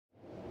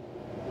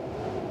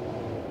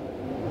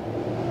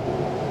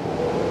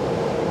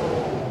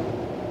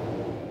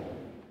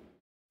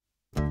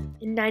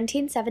In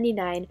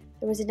 1979,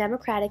 there was a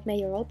Democratic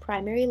mayoral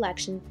primary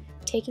election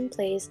taking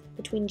place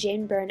between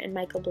Jane Byrne and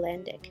Michael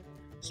Bilandic.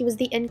 He was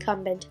the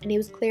incumbent, and it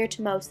was clear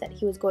to most that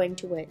he was going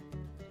to win.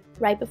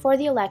 Right before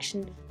the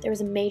election, there was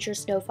a major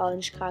snowfall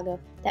in Chicago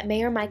that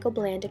Mayor Michael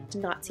Bilandic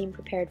did not seem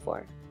prepared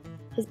for.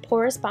 His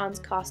poor response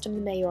cost him the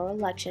mayoral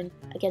election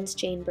against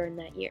Jane Byrne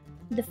that year.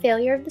 The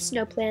failure of the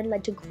snow plan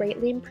led to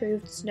greatly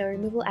improved snow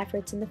removal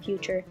efforts in the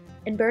future,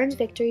 and Byrne's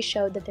victory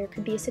showed that there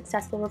could be a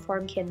successful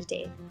reform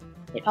candidate.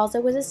 It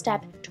also was a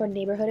step toward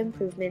neighborhood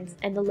improvements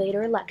and the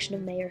later election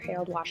of Mayor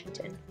Harold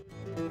Washington.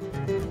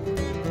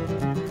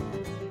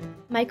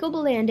 Michael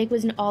Bilandic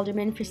was an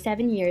alderman for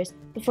 7 years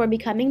before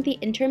becoming the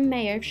interim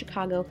mayor of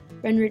Chicago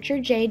when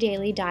Richard J.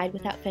 Daley died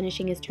without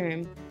finishing his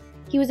term.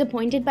 He was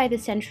appointed by the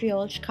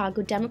century-old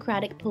Chicago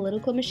Democratic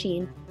political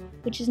machine,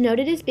 which is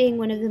noted as being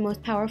one of the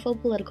most powerful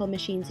political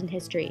machines in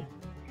history.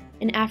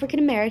 An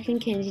African-American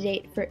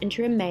candidate for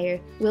interim mayor,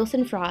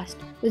 Wilson Frost,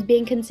 was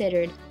being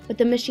considered, but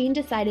the machine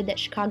decided that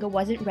Chicago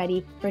wasn't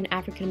ready for an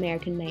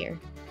African-American mayor.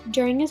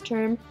 During his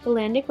term,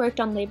 Bilandic worked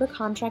on labor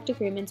contract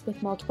agreements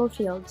with multiple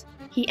fields.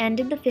 He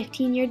ended the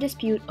 15-year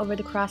dispute over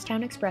the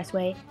Crosstown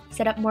Expressway,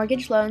 set up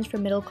mortgage loans for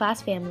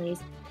middle-class families,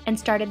 and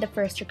started the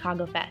first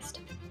Chicago Fest.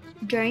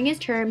 During his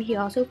term, he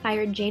also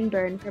fired Jane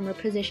Byrne from her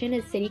position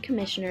as city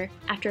commissioner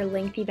after a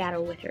lengthy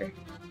battle with her.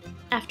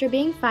 After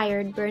being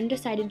fired, Byrne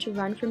decided to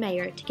run for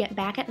mayor to get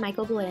back at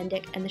Michael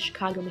Bilandic and the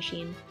Chicago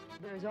machine.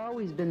 There's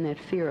always been that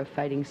fear of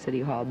fighting City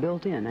Hall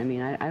built in. I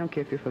mean, I don't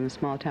care if you're from a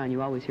small town,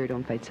 you always hear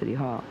don't fight City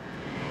Hall.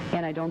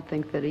 And I don't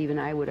think that even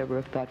I would ever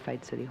have thought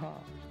fight City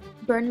Hall.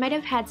 Byrne might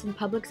have had some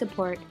public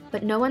support,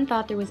 but no one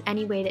thought there was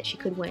any way that she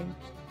could win.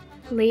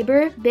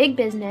 Labor, big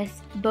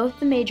business, both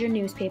the major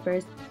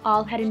newspapers,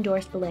 all had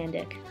endorsed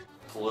Bilandic.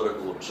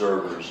 Political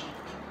observers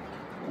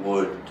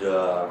would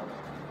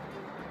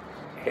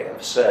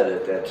have said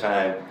at that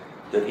time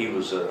that he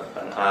was an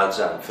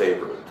odds-on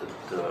favorite,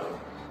 that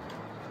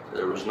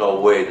there was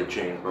no way that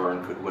Jane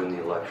Byrne could win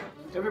the election.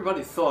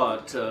 Everybody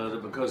thought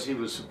that because he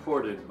was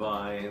supported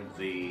by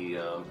the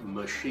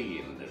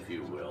machine, if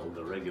you will,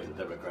 the regular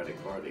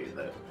Democratic Party,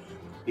 that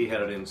he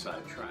had an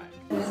inside track.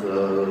 It was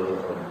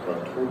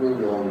a total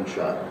long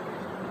shot.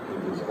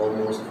 It was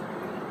almost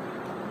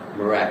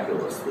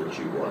miraculous that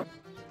she won.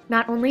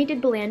 Not only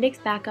did Bilandic's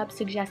backup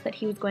suggest that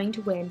he was going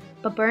to win,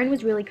 but Byrne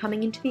was really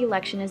coming into the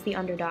election as the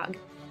underdog.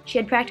 She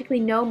had practically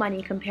no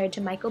money compared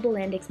to Michael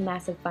Bilandic's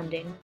massive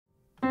funding.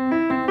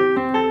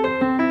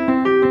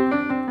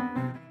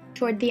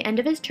 Toward the end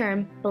of his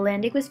term,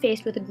 Bilandic was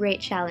faced with a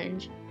great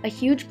challenge. A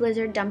huge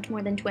blizzard dumped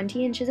more than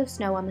 20 inches of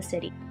snow on the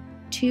city.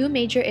 Two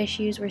major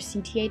issues were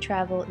CTA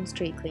travel and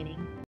street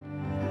cleaning.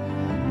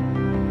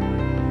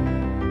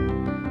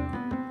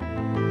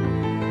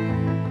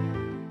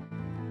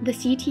 The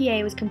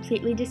CTA was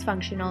completely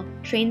dysfunctional,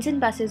 trains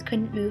and buses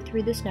couldn't move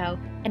through the snow,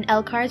 and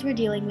L cars were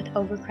dealing with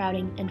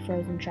overcrowding and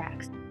frozen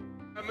tracks.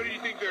 How many do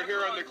you think they're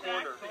here on the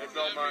corner at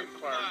Belmont and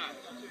Clark?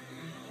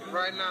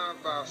 Right now,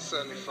 about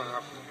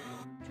 75.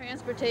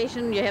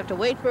 Transportation, you have to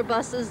wait for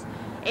buses,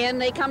 and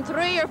they come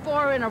 3 or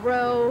 4 in a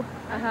row,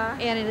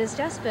 and it has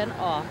just been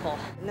awful.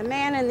 The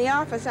man in the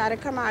office ought to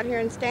come out here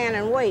and stand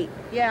and wait.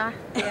 Yeah.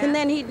 And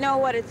then he'd know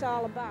what it's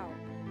all about.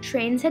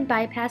 Trains had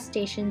bypassed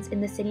stations in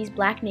the city's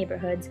black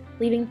neighborhoods,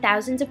 leaving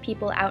thousands of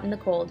people out in the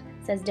cold,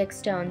 says Dick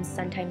Stones,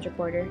 Sun-Times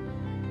reporter.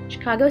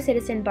 Chicago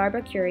citizen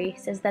Barbara Curie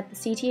says that the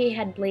CTA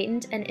had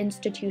blatant and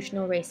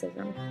institutional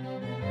racism.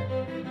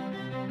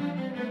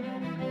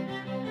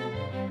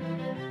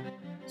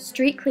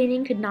 Street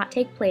cleaning could not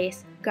take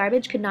place,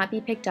 garbage could not be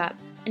picked up,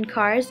 and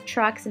cars,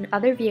 trucks, and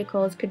other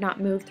vehicles could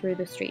not move through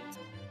the streets.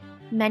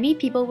 Many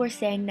people were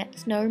saying that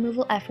snow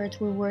removal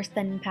efforts were worse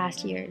than in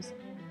past years.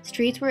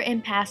 Streets were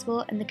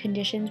impassable and the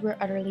conditions were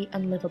utterly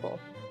unlivable.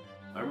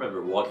 I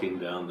remember walking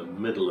down the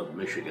middle of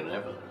Michigan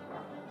Avenue.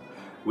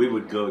 We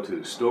would go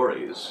to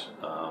stories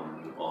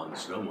on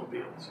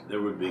snowmobiles.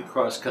 There would be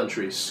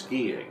cross-country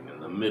skiing in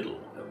the middle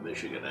of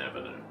Michigan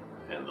Avenue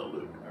and the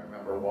Loop. I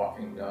remember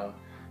walking down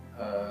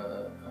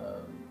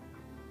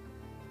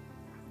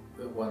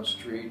one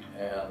street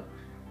and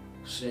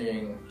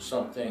seeing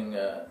something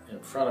in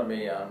front of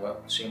me on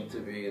what seemed to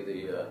be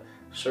the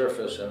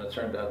surface, and it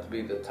turned out to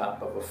be the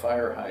top of a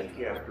fire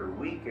hydrant.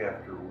 Week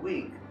after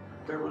week,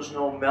 there was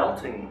no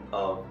melting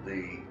of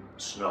the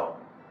snow.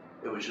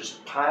 It was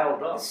just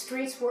piled up. The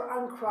streets were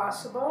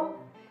uncrossable.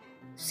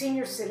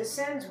 Senior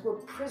citizens were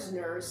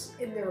prisoners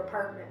in their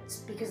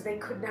apartments because they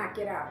could not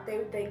get out.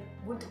 They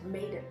wouldn't have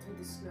made it through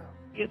the snow.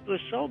 It was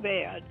so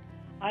bad.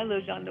 I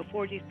lived on the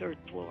 43rd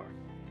floor,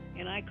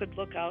 and I could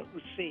look out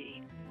and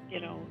see,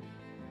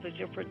 the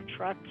different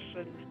trucks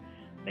and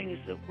things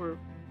that were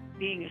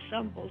being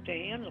assembled to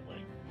handle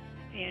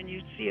it. And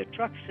you'd see a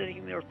truck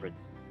sitting there for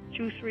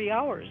 2-3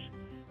 hours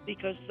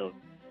because the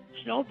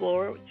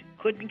snowblower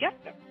couldn't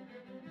get them.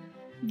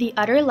 The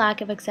utter lack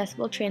of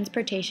accessible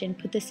transportation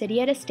put the city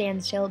at a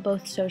standstill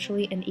both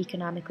socially and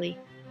economically.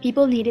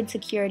 People needed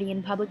security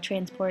in public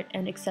transport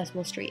and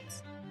accessible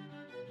streets.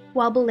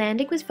 While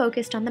Bilandic was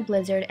focused on the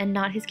blizzard and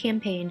not his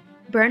campaign,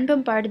 Byrne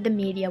bombarded the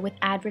media with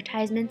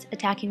advertisements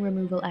attacking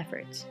removal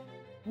efforts.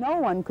 No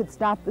one could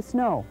stop the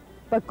snow,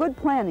 but good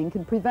planning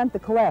can prevent the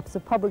collapse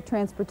of public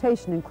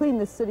transportation and clean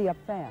this city up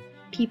fast.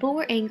 People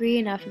were angry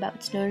enough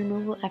about snow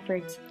removal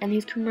efforts, and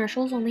these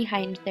commercials only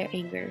heightened their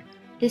anger.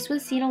 This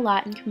was seen a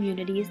lot in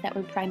communities that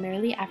were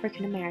primarily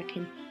African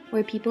American,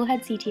 where people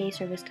had CTA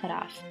service cut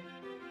off.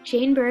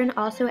 Jane Byrne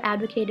also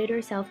advocated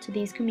herself to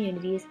these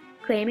communities,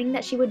 claiming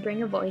that she would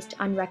bring a voice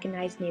to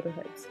unrecognized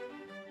neighborhoods.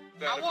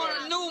 I want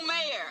a new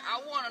mayor.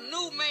 I want a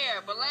new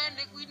mayor.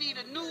 Bilandic, we need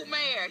a new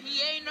mayor. He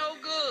ain't no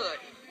good.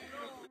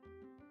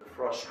 The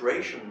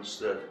frustrations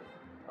that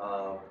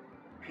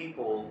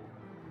people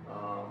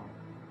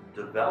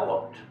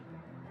developed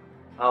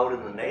out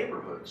in the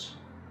neighborhoods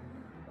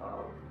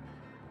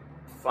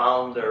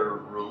found their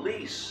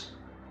release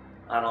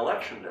on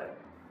election day.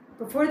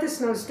 Before the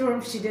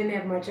snowstorm, she didn't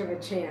have much of a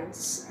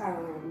chance.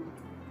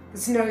 The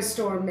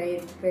snowstorm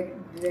made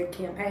the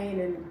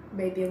campaign and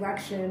made the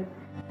election.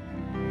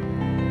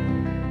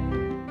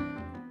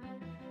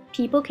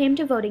 People came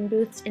to voting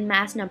booths in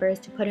mass numbers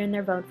to put in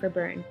their vote for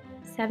Byrne.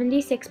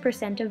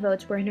 76% of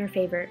votes were in her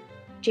favor.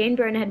 Jane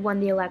Byrne had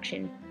won the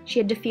election. She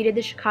had defeated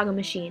the Chicago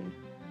machine.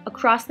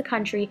 Across the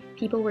country,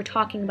 people were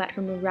talking about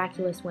her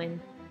miraculous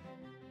win.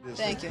 It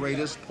is the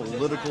greatest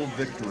political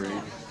victory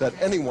that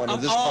anyone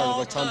in this part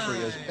of the country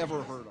has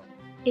ever heard of.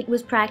 It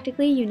was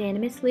practically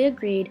unanimously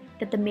agreed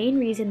that the main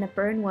reason that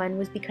Byrne won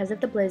was because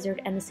of the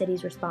blizzard and the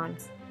city's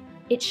response.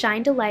 It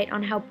shined a light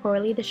on how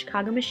poorly the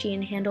Chicago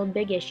machine handled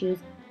big issues,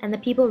 and the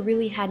people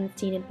really hadn't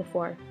seen it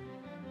before.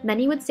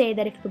 Many would say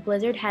that if the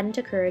blizzard hadn't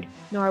occurred,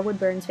 nor would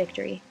Byrne's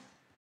victory.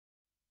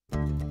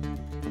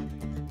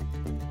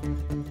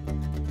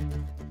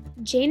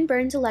 Jane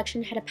Byrne's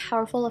election had a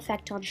powerful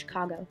effect on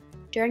Chicago.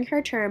 During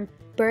her term,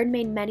 Byrne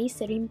made many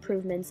city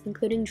improvements,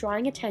 including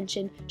drawing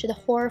attention to the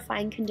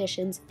horrifying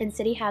conditions in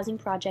city housing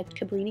project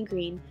Cabrini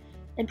Green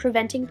and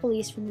preventing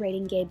police from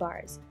raiding gay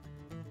bars.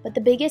 But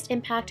the biggest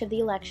impact of the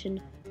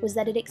election was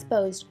that it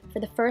exposed, for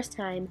the first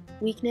time,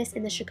 weakness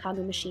in the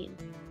Chicago machine.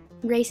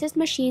 Racist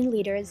machine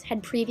leaders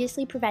had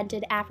previously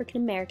prevented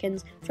African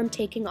Americans from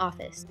taking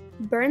office.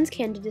 Byrne's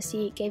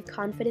candidacy gave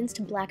confidence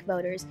to black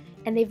voters,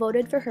 and they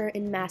voted for her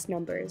in mass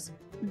numbers.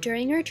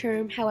 During her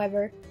term,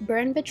 however,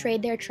 Byrne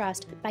betrayed their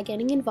trust by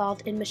getting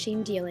involved in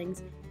machine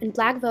dealings, and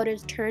black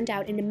voters turned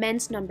out in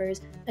immense numbers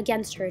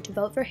against her to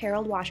vote for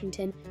Harold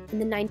Washington in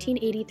the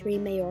 1983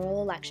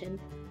 mayoral election.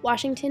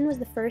 Washington was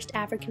the first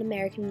African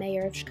American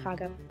mayor of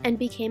Chicago and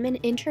became an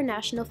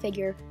international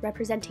figure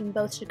representing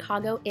both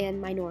Chicago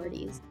and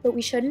minorities. But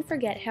we shouldn't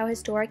forget how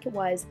historic it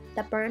was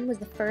that Byrne was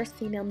the first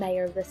female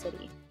mayor of the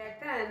city.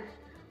 Back then,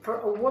 for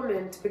a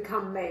woman to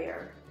become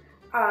mayor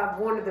of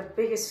one of the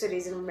biggest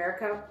cities in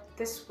America,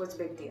 this was a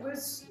big deal. It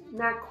was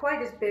not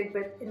quite as big,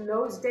 but in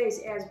those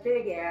days as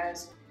big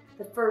as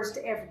the first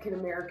African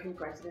American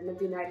president of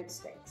the United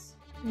States.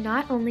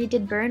 Not only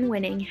did Byrne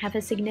winning have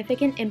a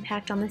significant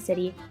impact on the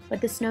city,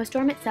 but the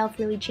snowstorm itself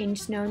really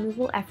changed snow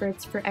removal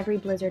efforts for every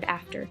blizzard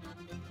after.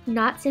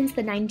 Not since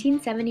the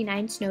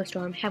 1979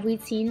 snowstorm have we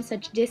seen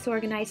such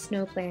disorganized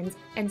snow plans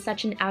and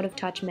such an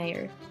out-of-touch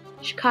mayor.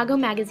 Chicago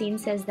Magazine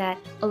says that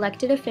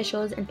elected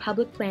officials and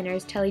public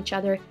planners tell each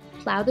other,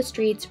 plow the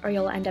streets or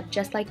you'll end up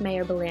just like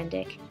Mayor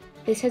Bilandic.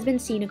 This has been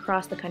seen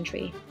across the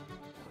country.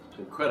 It's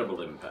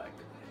incredible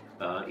impact.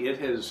 It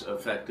has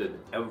affected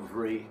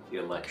every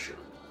election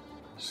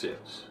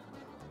since.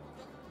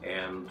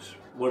 And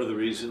one of the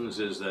reasons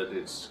is that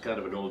it's kind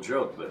of an old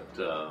joke, but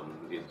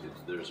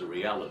there's a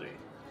reality.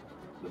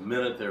 The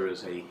minute there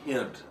is a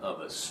hint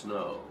of a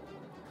snow,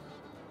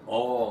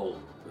 all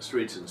the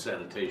streets and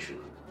sanitation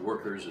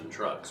workers and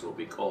trucks will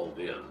be called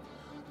in,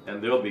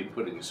 and they'll be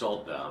putting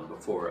salt down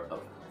before a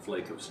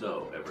flake of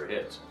snow ever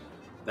hits.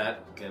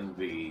 That can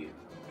be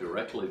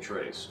directly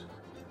traced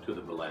to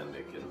the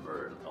Bilandic and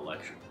Byrne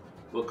election,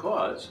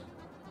 because,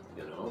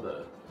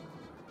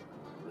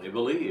 they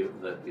believe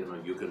that,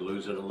 you could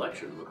lose an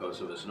election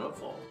because of a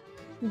snowfall.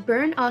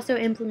 Byrne also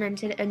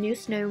implemented a new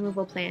snow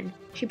removal plan.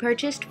 She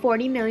purchased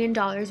 $40 million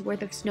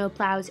worth of snow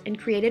plows and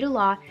created a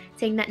law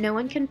saying that no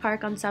one can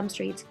park on some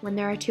streets when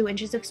there are 2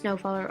 inches of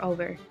snowfall or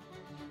over.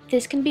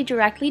 This can be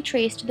directly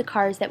traced to the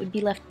cars that would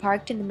be left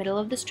parked in the middle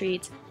of the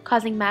streets,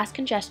 causing mass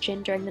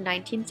congestion during the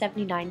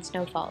 1979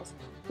 snowfalls.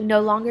 We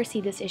no longer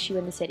see this issue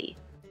in the city.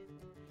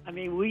 I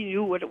mean, we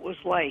knew what it was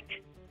like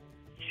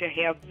to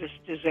have this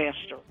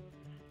disaster,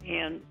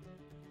 and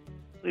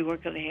we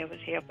weren't going to have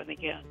it happen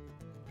again.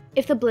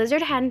 If the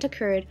blizzard hadn't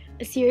occurred,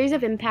 a series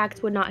of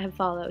impacts would not have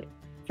followed.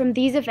 From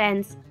these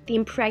events, the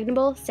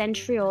impregnable,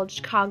 century-old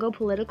Chicago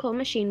political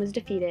machine was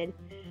defeated.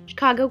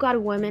 Chicago got a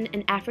woman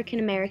and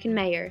African-American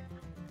mayor.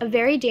 A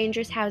very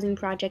dangerous housing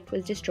project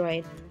was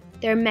destroyed.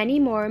 There are many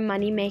more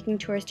money-making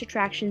tourist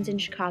attractions in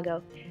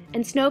Chicago,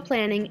 and snow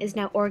planning is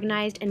now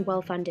organized and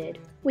well-funded.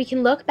 We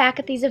can look back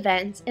at these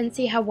events and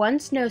see how one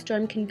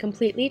snowstorm can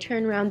completely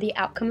turn around the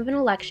outcome of an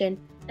election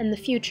and the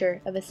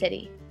future of a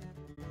city.